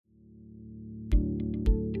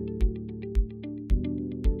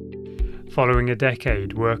Following a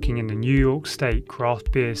decade working in the New York State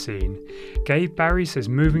craft beer scene, Gabe Barry says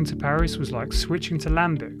moving to Paris was like switching to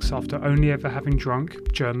Lambics after only ever having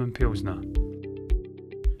drunk German Pilsner.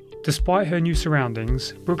 Despite her new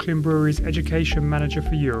surroundings, Brooklyn Brewery's education manager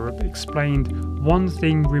for Europe explained one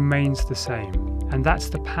thing remains the same, and that's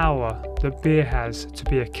the power that beer has to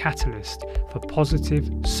be a catalyst for positive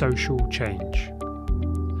social change.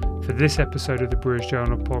 For this episode of the Brewers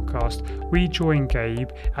Journal podcast, we join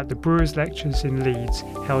Gabe at the Brewers Lectures in Leeds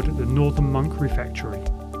held at the Northern Monk Refectory.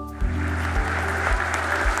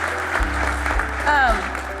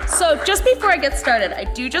 So just before I get started,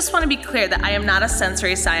 I do just want to be clear that I am not a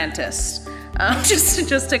sensory scientist.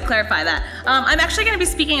 Just to clarify that. I'm actually going to be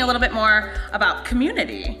speaking a little bit more about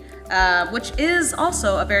community, which is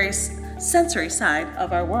also a very sensory side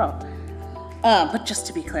of our world. But just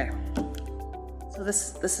to be clear. So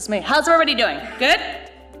this is me. How's everybody doing? Good?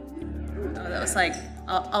 Oh, that was like,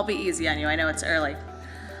 I'll be easy on you. I know it's early.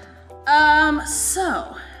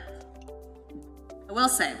 So, I will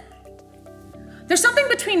say, there's something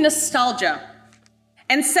between nostalgia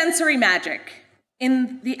and sensory magic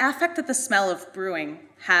in the affect that the smell of brewing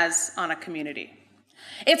has on a community.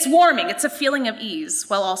 It's warming, it's a feeling of ease,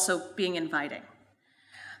 while also being inviting.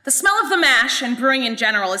 The smell of the mash and brewing in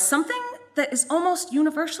general is something that is almost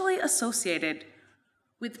universally associated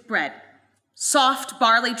with bread, soft,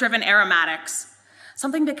 barley-driven aromatics,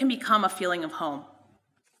 something that can become a feeling of home.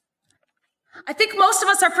 I think most of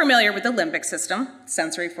us are familiar with the limbic system,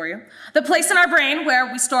 sensory for you, the place in our brain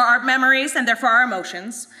where we store our memories and therefore our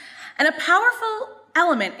emotions, and a powerful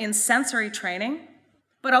element in sensory training,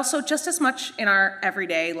 but also just as much in our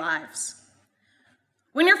everyday lives.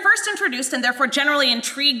 When you're first introduced and therefore generally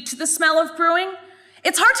intrigued to the smell of brewing,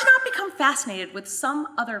 it's hard to not become fascinated with some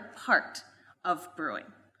other part of brewing.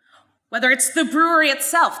 Whether it's the brewery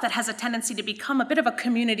itself that has a tendency to become a bit of a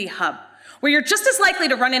community hub, where you're just as likely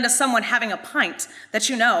to run into someone having a pint that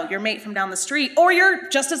you know, your mate from down the street, or you're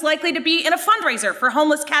just as likely to be in a fundraiser for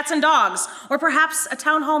homeless cats and dogs, or perhaps a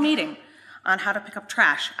town hall meeting on how to pick up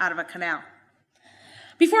trash out of a canal.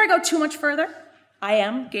 Before I go too much further, I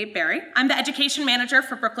am Gabe Barry. I'm the education manager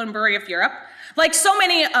for Brooklyn Brewery of Europe. Like so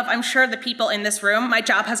many of, I'm sure, the people in this room, my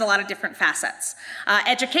job has a lot of different facets.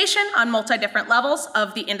 Education on multi-different levels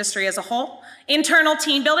of the industry as a whole, internal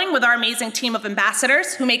team building with our amazing team of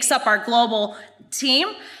ambassadors who makes up our global team,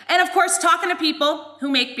 and of course, talking to people who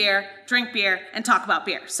make beer, drink beer, and talk about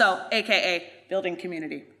beer, so AKA building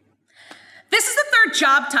community. This is the third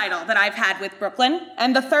job title that I've had with Brooklyn,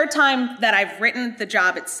 and the third time that I've written the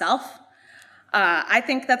job itself. I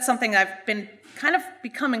think that's something I've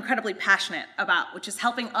become incredibly passionate about, which is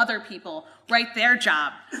helping other people write their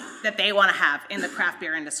job that they want to have in the craft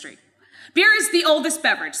beer industry. Beer is the oldest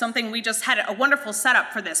beverage, something we just had a wonderful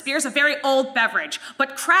setup for this. Beer is a very old beverage,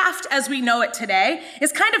 but craft as we know it today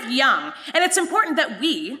is kind of young, and it's important that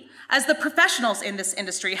we, as the professionals in this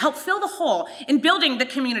industry, help fill the hole in building the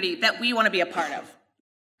community that we want to be a part of.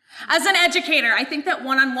 As an educator, I think that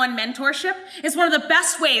one-on-one mentorship is one of the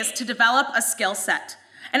best ways to develop a skill set.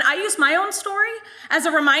 And I use my own story as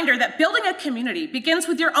a reminder that building a community begins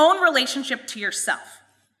with your own relationship to yourself.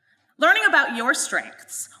 Learning about your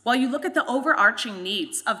strengths while you look at the overarching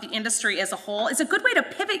needs of the industry as a whole is a good way to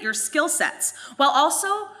pivot your skill sets while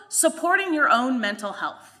also supporting your own mental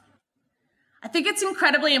health. I think it's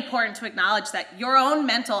incredibly important to acknowledge that your own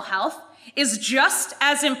mental health is just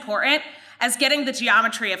as important as getting the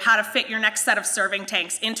geometry of how to fit your next set of serving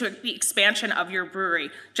tanks into the expansion of your brewery.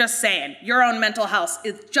 Just saying, your own mental health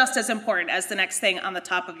is just as important as the next thing on the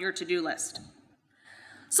top of your to-do list.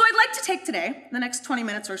 So I'd like to take today, the next 20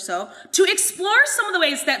 minutes or so, to explore some of the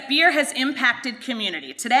ways that beer has impacted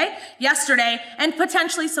community today, yesterday, and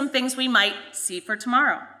potentially some things we might see for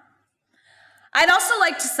tomorrow. I'd also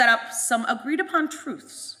like to set up some agreed upon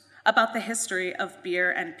truths about the history of beer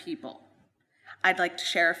and people. I'd like to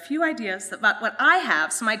share a few ideas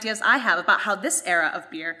about some ideas I have about how this era of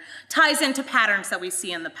beer ties into patterns that we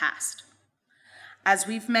see in the past. As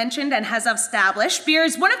we've mentioned and has established, beer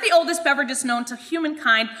is one of the oldest beverages known to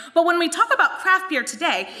humankind, but when we talk about craft beer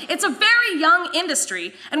today, it's a very young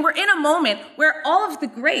industry, and we're in a moment where all of the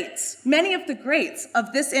greats, many of the greats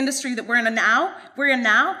of this industry that we're in now,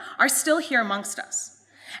 are still here amongst us.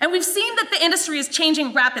 And we've seen that the industry is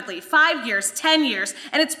changing rapidly, 5 years, 10 years,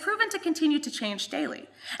 and it's proven to continue to change daily.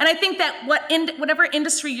 And I think that whatever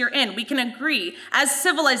industry you're in, we can agree, as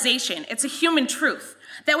civilization, it's a human truth,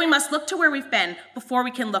 that we must look to where we've been before we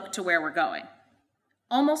can look to where we're going.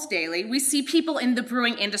 Almost daily, we see people in the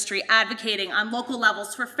brewing industry advocating on local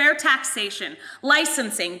levels for fair taxation,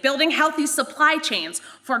 licensing, building healthy supply chains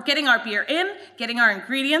for getting our beer in, getting our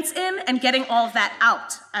ingredients in, and getting all of that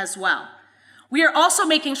out as well. We are also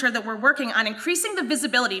making sure that we're working on increasing the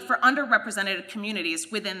visibility for underrepresented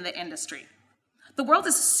communities within the industry. The world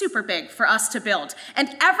is super big for us to build,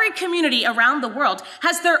 and every community around the world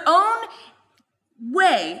has their own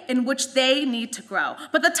way in which they need to grow.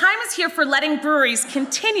 But the time is here for letting breweries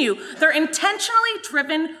continue their intentionally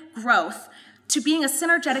driven growth to being a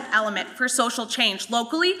synergetic element for social change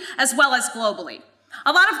locally as well as globally.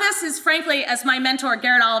 A lot of this is, frankly, as my mentor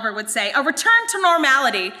Garrett Oliver would say, a return to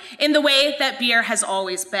normality in the way that beer has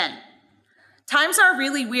always been. Times are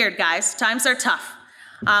really weird, guys. Times are tough.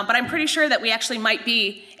 But I'm pretty sure that we actually might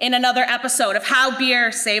be in another episode of How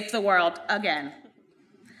Beer Saved the World again.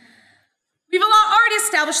 We've already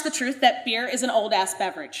established the truth that beer is an old-ass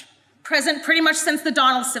beverage, present pretty much since the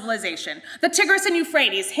dawn of civilization. The Tigris and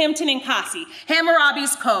Euphrates, Hampton and Cassi,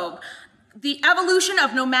 Hammurabi's Code, the evolution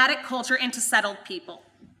of nomadic culture into settled people.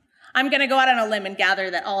 I'm gonna go out on a limb and gather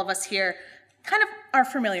that all of us here kind of are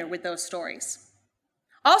familiar with those stories.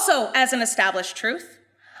 Also, as an established truth,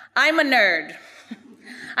 I'm a nerd.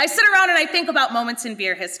 I sit around and I think about moments in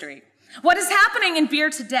beer history. What is happening in beer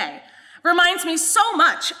today reminds me so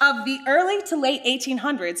much of the early to late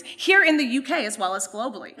 1800s here in the UK as well as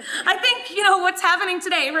globally. I think, what's happening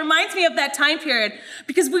today, it reminds me of that time period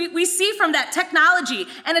because we see from that technology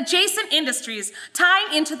and adjacent industries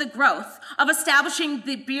tying into the growth of establishing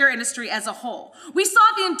the beer industry as a whole. We saw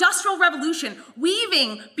the Industrial Revolution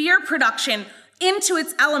weaving beer production into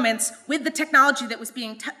its elements with the technology that was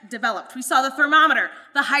being developed. We saw the thermometer,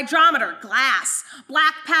 the hydrometer, glass,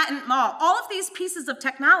 black patent malt. All of these pieces of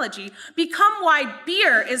technology become why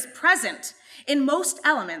beer is present in most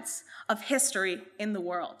elements of history in the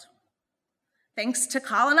world. Thanks to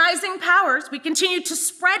colonizing powers, we continue to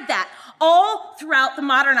spread that all throughout the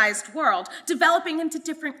modernized world, developing into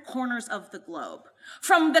different corners of the globe.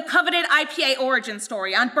 From the coveted IPA origin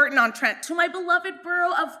story on Burton-on-Trent to my beloved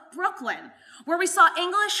borough of Brooklyn, where we saw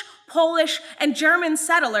English, Polish, and German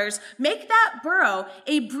settlers make that borough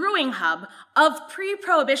a brewing hub of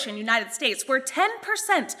pre-Prohibition United States, where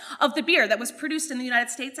 10% of the beer that was produced in the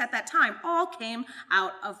United States at that time all came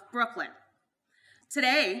out of Brooklyn.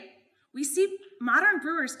 Today, we see modern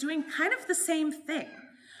brewers doing kind of the same thing.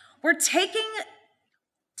 We're taking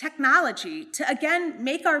technology to, again,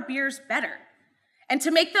 make our beers better and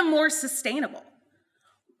to make them more sustainable.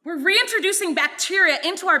 We're reintroducing bacteria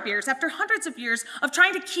into our beers after hundreds of years of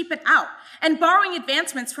trying to keep it out and borrowing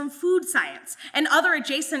advancements from food science and other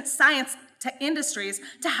adjacent science industries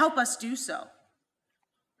to help us do so.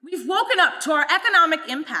 We've woken up to our economic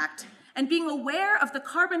impact and being aware of the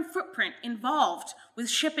carbon footprint involved with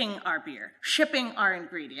shipping our beer, shipping our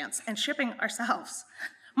ingredients, and shipping ourselves.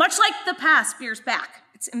 Much like the past, beer's back.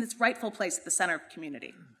 It's in its rightful place at the center of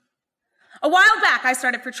community. A while back, I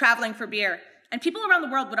started for traveling for beer. And people around the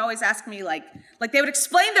world would always ask me, like they would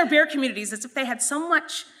explain their beer communities as if they had so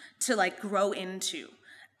much to grow into,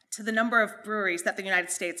 to the number of breweries that the United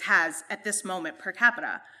States has at this moment per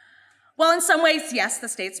capita. Well, in some ways, yes, the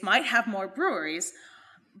States might have more breweries,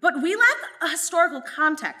 but we lack a historical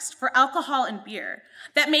context for alcohol and beer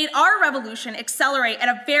that made our revolution accelerate at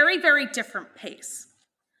a very, very different pace.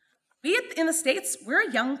 We in the States, we're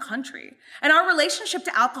a young country, and our relationship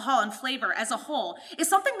to alcohol and flavor as a whole is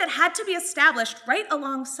something that had to be established right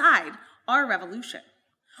alongside our revolution.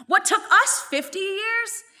 What took us 50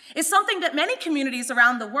 years is something that many communities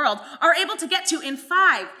around the world are able to get to in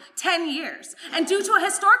 5, 10 years. And due to a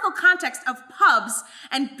historical context of pubs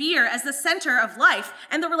and beer as the center of life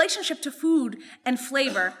and the relationship to food and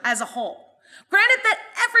flavor as a whole. Granted that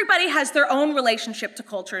everybody has their own relationship to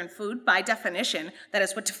culture and food by definition, that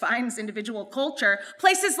is what defines individual culture,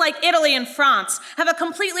 places like Italy and France have a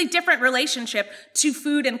completely different relationship to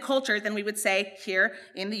food and culture than we would say here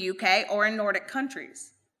in the UK or in Nordic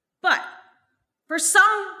countries. But for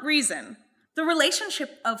some reason, the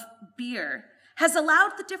relationship of beer has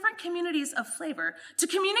allowed the different communities of flavor to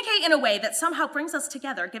communicate in a way that somehow brings us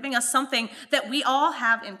together, giving us something that we all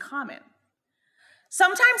have in common.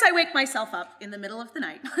 Sometimes I wake myself up in the middle of the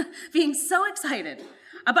night being so excited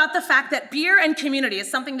about the fact that beer and community is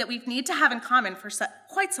something that we need to have in common for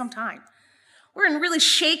quite some time. We're in really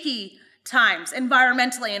shaky times,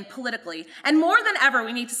 environmentally and politically, and more than ever,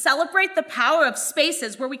 we need to celebrate the power of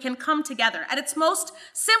spaces where we can come together. At its most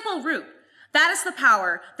simple root, that is the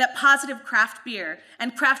power that positive craft beer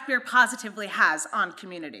and craft beer positively has on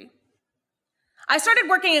community. I started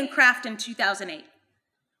working in craft in 2008.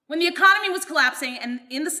 When the economy was collapsing and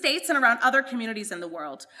in the States and around other communities in the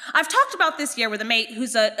world. I've talked about this year with a mate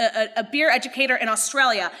who's a beer educator in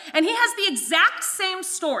Australia, and he has the exact same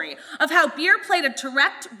story of how beer played a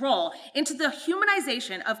direct role into the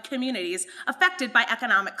humanization of communities affected by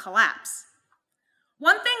economic collapse.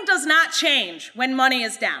 One thing does not change when money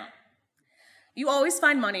is down. You always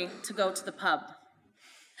find money to go to the pub.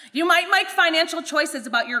 You might make financial choices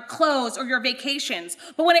about your clothes or your vacations,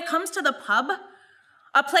 but when it comes to the pub,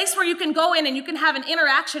 a place where you can go in and you can have an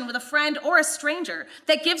interaction with a friend or a stranger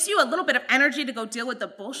that gives you a little bit of energy to go deal with the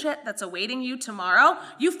bullshit that's awaiting you tomorrow,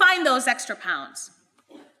 you find those extra pounds.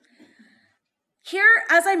 Here,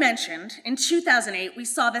 as I mentioned, in 2008, we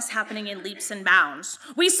saw this happening in leaps and bounds.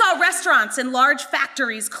 We saw restaurants and large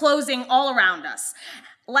factories closing all around us.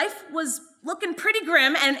 Life was looking pretty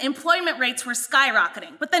grim and employment rates were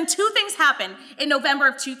skyrocketing. But then two things happened in November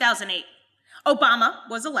of 2008. Obama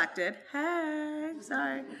was elected.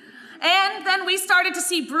 And then we started to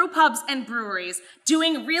see brew pubs and breweries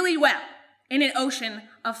doing really well in an ocean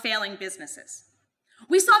of failing businesses.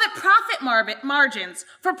 We saw that profit margins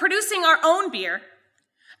for producing our own beer,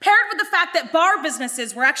 paired with the fact that bar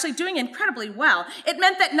businesses were actually doing incredibly well, it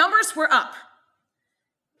meant that numbers were up.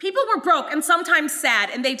 People were broke and sometimes sad,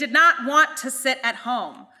 and they did not want to sit at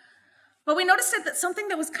home. But we noticed that something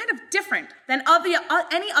that was kind of different than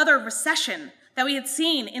any other recession that we had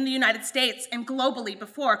seen in the United States and globally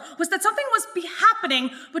before was that something was happening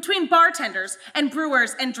between bartenders and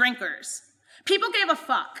brewers and drinkers. People gave a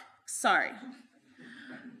fuck. Sorry.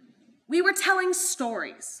 We were telling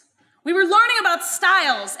stories. We were learning about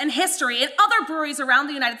styles and history, and other breweries around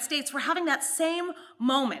the United States were having that same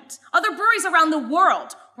moment. Other breweries around the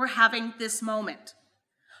world were having this moment.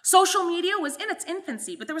 Social media was in its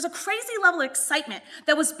infancy, but there was a crazy level of excitement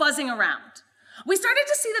that was buzzing around. We started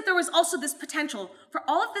to see that there was also this potential for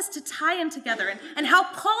all of this to tie in together and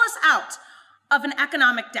help pull us out of an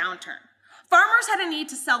economic downturn. Farmers had a need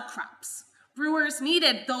to sell crops. Brewers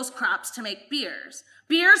needed those crops to make beers.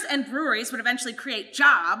 Beers and breweries would eventually create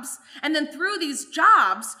jobs, and then through these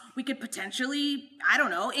jobs, we could potentially,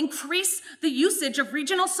 increase the usage of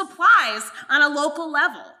regional supplies on a local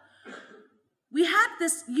level. We had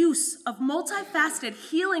this use of multifaceted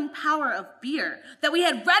healing power of beer that we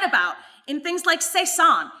had read about in things like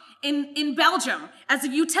Saison in Belgium as a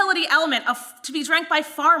utility element to be drank by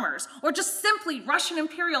farmers, or just simply Russian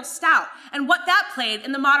Imperial Stout and what that played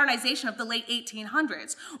in the modernization of the late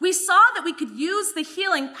 1800s. We saw that we could use the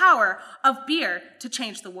healing power of beer to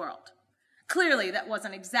change the world. Clearly, that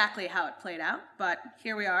wasn't exactly how it played out, but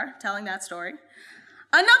here we are telling that story.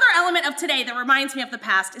 Another element of today that reminds me of the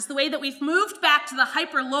past is the way that we've moved back to the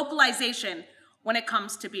hyper-localization when it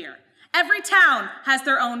comes to beer. Every town has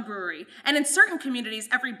their own brewery, and in certain communities,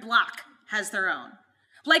 every block has their own.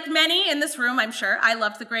 Like many in this room, I'm sure, I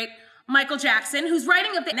loved the great Michael Jackson, whose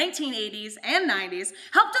writing of the 1980s and 90s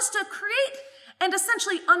helped us to create and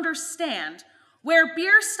essentially understand where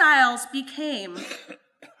beer styles became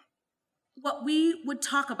what we would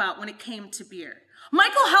talk about when it came to beer.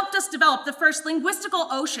 Michael helped us develop the first linguistical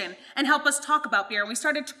ocean and help us talk about beer. And we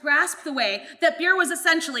started to grasp the way that beer was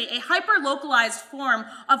essentially a hyper-localized form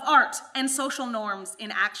of art and social norms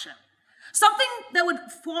in action. Something that would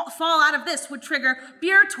fall out of this would trigger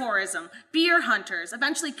beer tourism, beer hunters,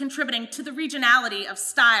 eventually contributing to the regionality of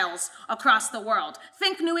styles across the world.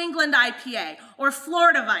 Think New England IPA or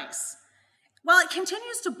Florida Vice. While it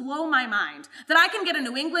continues to blow my mind that I can get a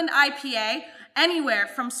New England IPA anywhere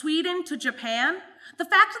from Sweden to Japan, the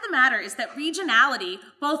fact of the matter is that regionality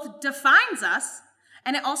both defines us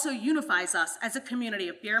and it also unifies us as a community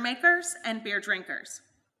of beer makers and beer drinkers.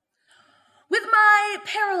 With my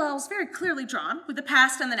parallels very clearly drawn with the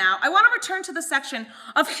past and the now, I want to return to the section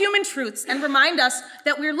of human truths and remind us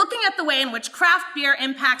that we're looking at the way in which craft beer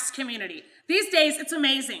impacts community. These days, it's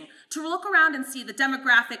amazing to look around and see the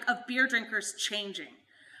demographic of beer drinkers changing.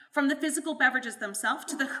 From the physical beverages themselves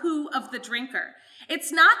to the who of the drinker.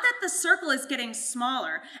 It's not that the circle is getting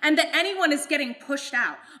smaller and that anyone is getting pushed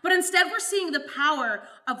out, but instead we're seeing the power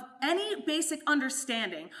of any basic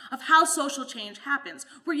understanding of how social change happens.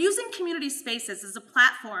 We're using community spaces as a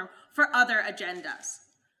platform for other agendas.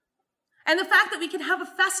 And the fact that we can have a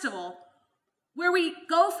festival where we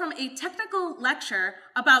go from a technical lecture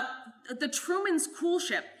about the Truman's Cool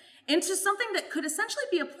Ship into something that could essentially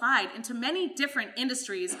be applied into many different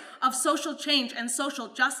industries of social change and social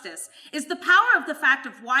justice is the power of the fact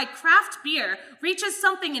of why craft beer reaches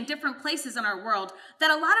something in different places in our world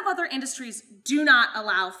that a lot of other industries do not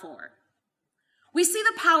allow for. We see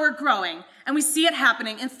the power growing, and we see it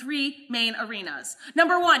happening in three main arenas.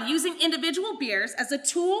 Number one, using individual beers as a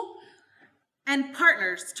tool and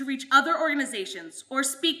partners to reach other organizations or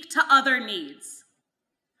speak to other needs.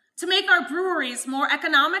 To make our breweries more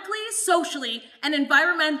economically, socially, and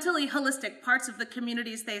environmentally holistic parts of the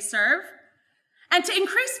communities they serve, and to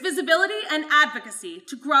increase visibility and advocacy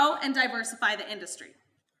to grow and diversify the industry.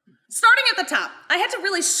 Starting at the top, I had to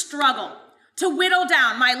really struggle to whittle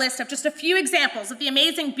down my list of just a few examples of the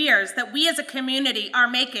amazing beers that we as a community are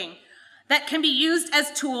making that can be used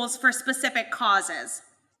as tools for specific causes.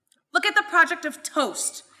 Look at the project of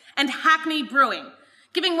Toast and Hackney Brewing,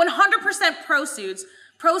 giving 100%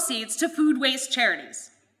 proceeds to food waste charities.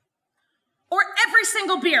 Or every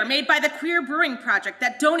single beer made by the Queer Brewing Project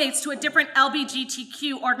that donates to a different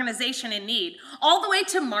LGBTQ organization in need, all the way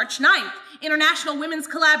to March 9th, International Women's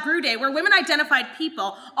Collab Brew Day, where women-identified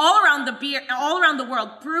people all around the world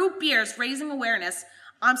brew beers raising awareness,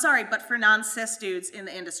 but for non-cis dudes in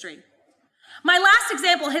the industry. My last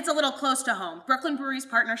example hits a little close to home, Brooklyn Brewery's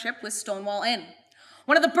partnership with Stonewall Inn,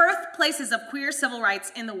 one of the birthplaces of queer civil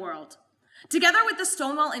rights in the world. Together with the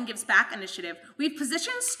Stonewall Inn Gives Back initiative, we've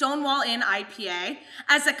positioned Stonewall Inn IPA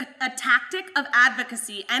as a tactic of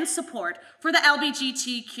advocacy and support for the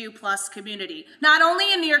LGBTQ+ community, not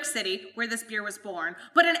only in New York City, where this beer was born,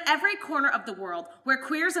 but in every corner of the world where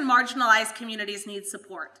queers and marginalized communities need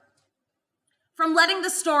support. From letting the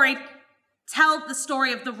story tell the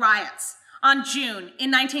story of the riots on June in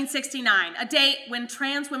 1969, a day when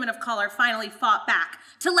trans women of color finally fought back,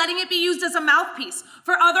 to letting it be used as a mouthpiece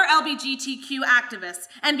for other LGBTQ activists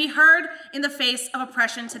and be heard in the face of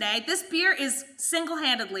oppression today, this beer is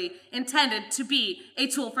single-handedly intended to be a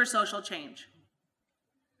tool for social change.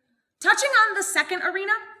 Touching on the second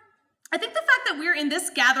arena, I think the fact that we're in this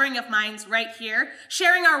gathering of minds right here,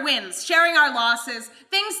 sharing our wins, sharing our losses,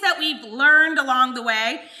 things that we've learned along the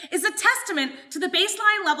way, is a testament to the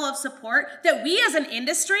baseline level of support that we as an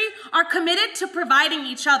industry are committed to providing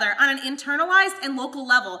each other on an internalized and local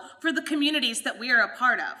level for the communities that we are a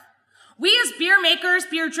part of. We as beer makers,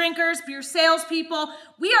 beer drinkers, beer salespeople,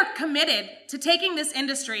 we are committed to taking this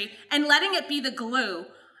industry and letting it be the glue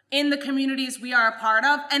in the communities we are a part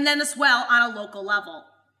of, and then as well on a local level.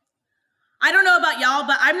 I don't know about y'all,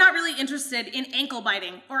 but I'm not really interested in ankle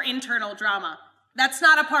biting or internal drama. That's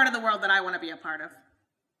not a part of the world that I want to be a part of.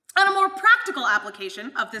 On a more practical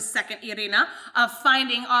application of this second arena of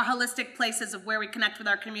finding our holistic places of where we connect with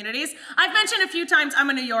our communities, I've mentioned a few times I'm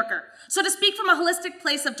a New Yorker. So to speak from a holistic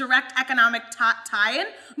place of direct economic tie-in,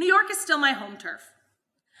 New York is still my home turf.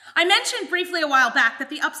 I mentioned briefly a while back that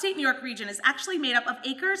the upstate New York region is actually made up of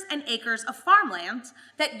acres and acres of farmland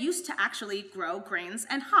that used to actually grow grains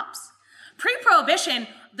and hops. Pre-Prohibition,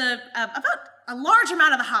 about a large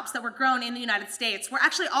amount of the hops that were grown in the United States were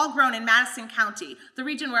actually all grown in Madison County, the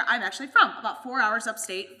region where I'm actually from, about 4 hours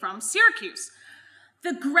upstate from Syracuse.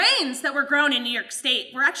 The grains that were grown in New York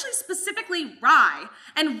State were actually specifically rye.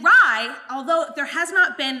 And rye, although there has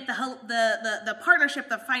not been the partnership,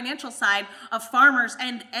 the financial side of farmers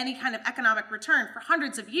and any kind of economic return for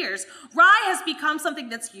hundreds of years, rye has become something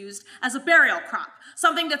that's used as a burial crop,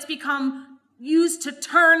 something that's become used to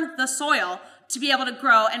turn the soil to be able to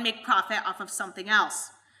grow and make profit off of something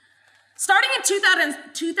else. Starting in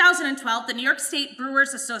 2012, the New York State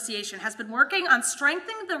Brewers Association has been working on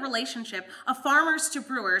strengthening the relationship of farmers to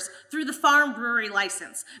brewers through the Farm Brewery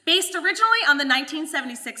License, based originally on the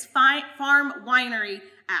 1976 Farm Winery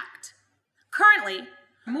Act. Currently,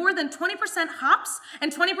 more than 20% hops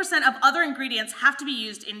and 20% of other ingredients have to be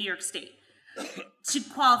used in New York State to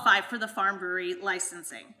qualify for the farm brewery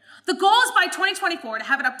licensing. The goal is by 2024 to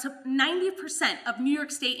have it up to 90% of New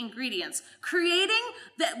York State ingredients, creating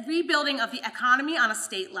the rebuilding of the economy on a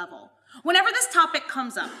state level. Whenever this topic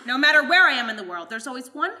comes up, no matter where I am in the world, there's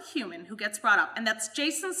always one human who gets brought up, and that's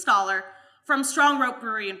Jason Stoller from Strong Rope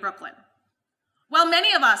Brewery in Brooklyn. While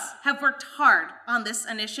many of us have worked hard on this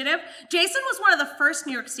initiative, Jason was one of the first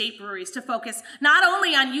New York State breweries to focus not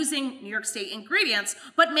only on using New York State ingredients,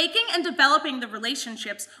 but making and developing the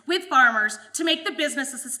relationships with farmers to make the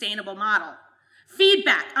business a sustainable model.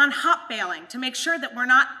 Feedback on hop baling to make sure that we're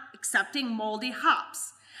not accepting moldy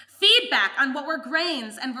hops. Feedback on what were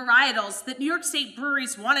grains and varietals that New York State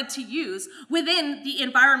breweries wanted to use within the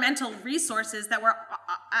environmental resources that were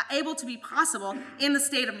able to be possible in the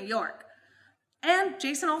state of New York. And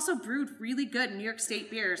Jason also brewed really good New York State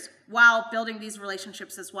beers while building these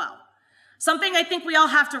relationships as well. Something I think we all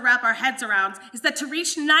have to wrap our heads around is that to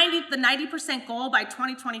reach the 90% goal by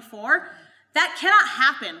 2024, that cannot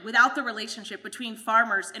happen without the relationship between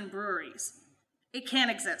farmers and breweries. It can't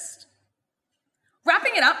exist.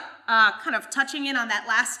 Wrapping it up, kind of touching in on that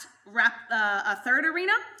last third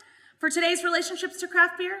arena for today's relationships to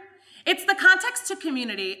craft beer, it's the context to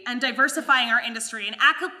community and diversifying our industry and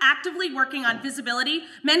actively working on visibility,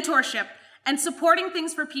 mentorship, and supporting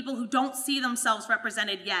things for people who don't see themselves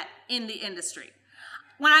represented yet in the industry.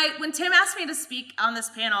 When Tim asked me to speak on this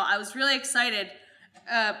panel, I was really excited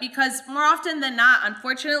because more often than not,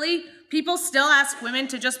 unfortunately, people still ask women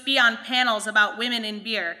to just be on panels about women in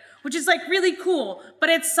beer, which is like really cool, but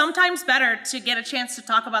it's sometimes better to get a chance to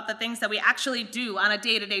talk about the things that we actually do on a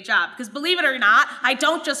day-to-day job. Because believe it or not, I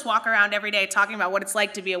don't just walk around every day talking about what it's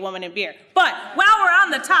like to be a woman in beer. But while we're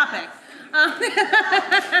on the topic,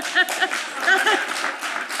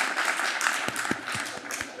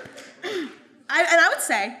 I would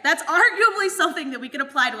say that's arguably something that we could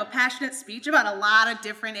apply to a passionate speech about a lot of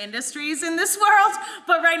different industries in this world,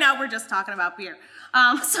 but right now we're just talking about beer.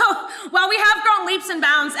 So while we have grown leaps and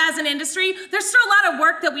bounds as an industry, there's still a lot of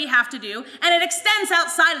work that we have to do, and it extends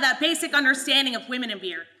outside of that basic understanding of women in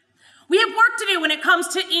beer. We have work to do when it comes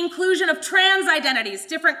to inclusion of trans identities,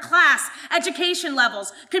 different class, education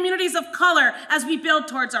levels, communities of color as we build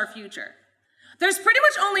towards our future. There's pretty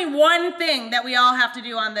much only one thing that we all have to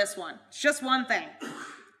do on this one. It's just one thing.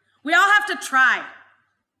 We all have to try.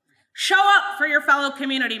 Show up for your fellow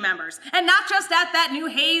community members, and not just at that new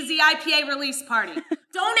hazy IPA release party.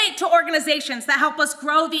 Donate to organizations that help us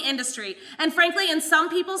grow the industry, and frankly, in some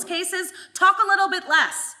people's cases, talk a little bit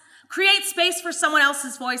less. Create space for someone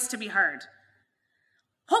else's voice to be heard.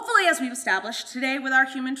 Hopefully, as we've established today with our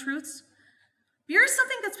human truths, beer is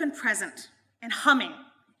something that's been present and humming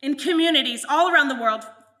in communities all around the world,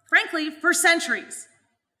 frankly, for centuries.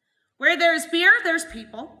 Where there's beer, there's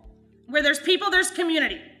people. Where there's people, there's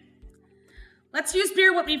community. Let's use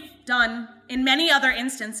beer what we've done in many other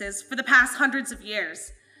instances for the past hundreds of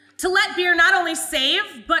years, to let beer not only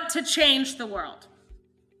save, but to change the world.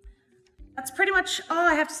 That's pretty much all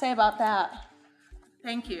I have to say about that.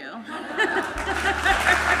 Thank you.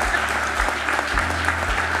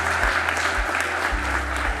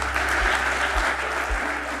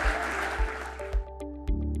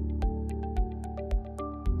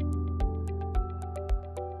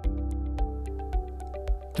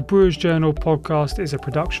 The Brewers Journal podcast is a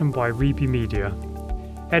production by Reby Media.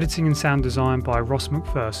 Editing and sound design by Ross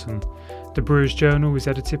McPherson. The Brewers Journal is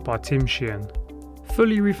edited by Tim Sheehan.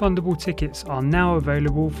 Fully refundable tickets are now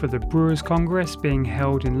available for the Brewers Congress being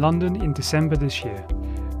held in London in December this year.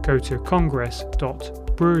 Go to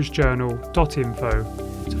congress.brewersjournal.info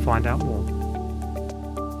to find out more.